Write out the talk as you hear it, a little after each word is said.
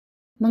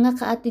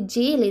Mga ka-Ate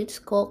G, let's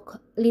cook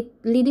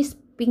lady's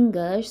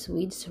fingers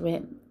with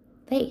shrimp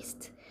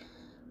paste.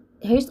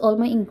 Here's all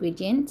my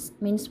ingredients: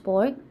 minced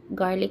pork,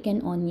 garlic and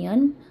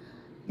onion,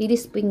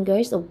 lady's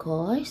fingers of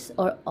course,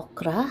 or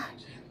okra,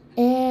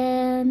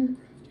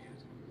 and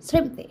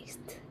shrimp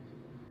paste.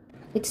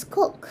 Let's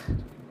cook.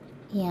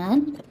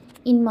 And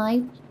in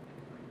my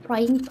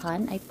frying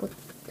pan, I put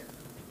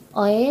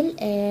oil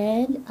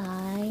and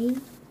I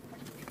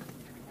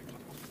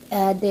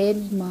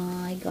added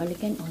my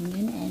garlic and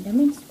onion and the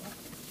minced pork.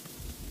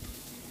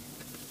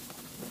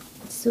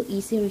 It's so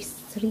easy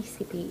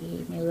recipe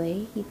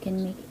anyway. You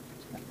can make it.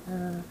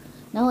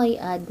 Now I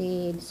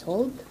added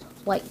salt,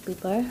 white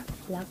pepper,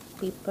 black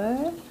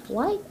pepper,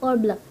 white or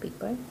black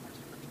pepper,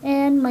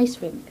 and my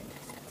shrimp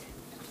paste.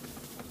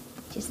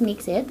 Just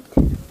mix it.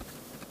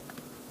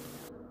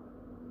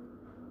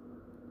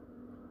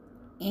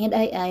 And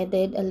I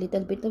added a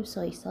little bit of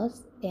soy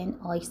sauce and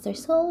oyster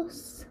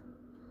sauce.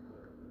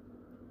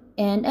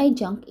 And I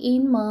dunk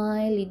in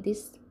my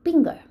lady's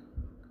finger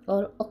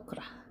or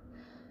okra.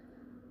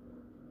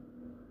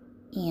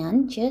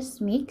 And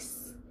just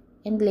mix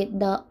and let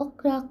the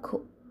okra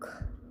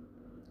cook.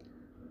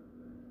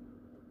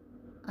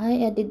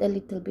 I added a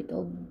little bit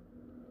of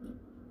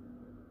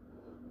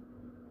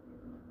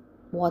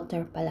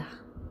water pala.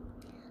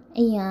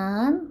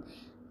 Ayan.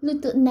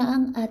 Luto na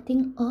ang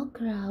ating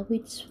okra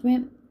with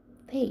shrimp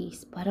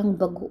paste. Parang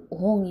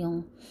bagoong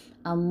yung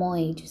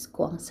amoy. Diyos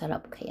ko, ang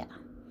sarap kaya.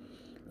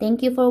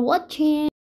 Thank you for watching.